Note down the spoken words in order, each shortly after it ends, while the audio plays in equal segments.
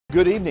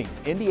Good evening.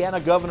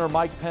 Indiana Governor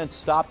Mike Pence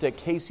stopped at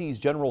Casey's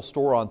General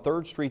Store on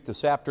 3rd Street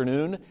this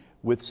afternoon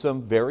with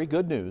some very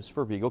good news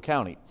for Vigo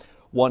County.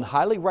 One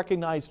highly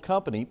recognized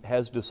company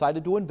has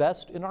decided to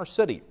invest in our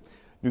city.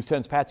 News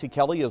 10's Patsy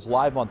Kelly is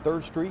live on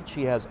 3rd Street.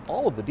 She has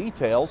all of the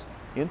details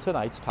in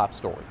tonight's top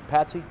story.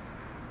 Patsy?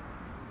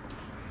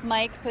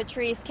 Mike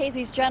Patrice,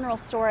 Casey's General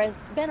Store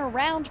has been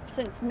around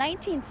since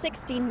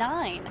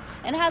 1969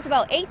 and has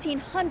about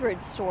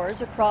 1,800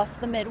 stores across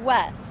the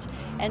Midwest.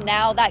 And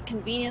now that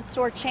convenience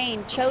store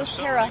chain chose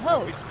Terre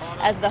Haute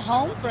as the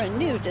home for a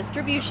new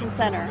distribution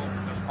center.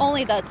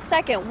 Only the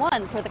second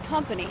one for the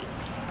company.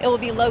 It will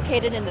be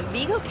located in the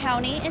Vigo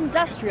County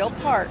Industrial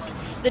Park.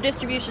 The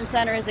distribution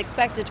center is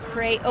expected to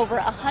create over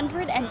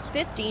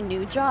 150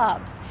 new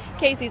jobs.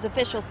 Casey's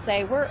officials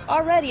say we're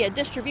already a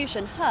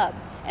distribution hub,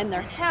 and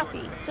they're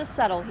happy to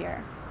settle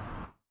here.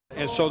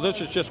 And so this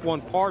is just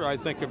one part, I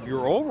think, of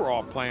your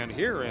overall plan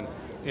here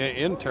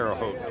in Terre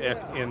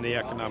Haute, in the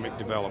economic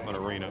development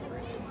arena.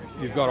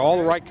 You've got all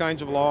the right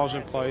kinds of laws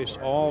in place,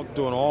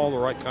 doing all the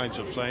right kinds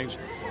of things,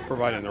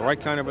 providing the right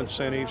kind of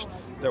incentives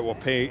that will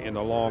pay in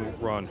the long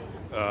run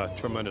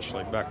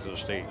tremendously back to the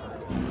state.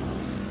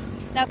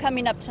 Now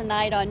coming up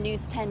tonight on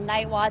News 10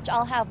 Night Watch,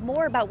 I'll have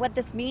more about what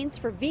this means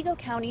for Vigo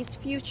County's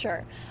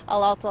future.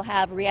 I'll also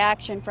have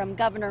reaction from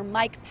Governor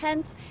Mike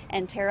Pence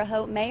and Terre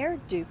Haute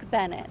Mayor Duke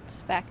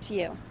Bennett. Back to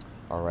you.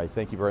 All right,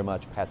 thank you very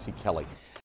much, Patsy Kelly.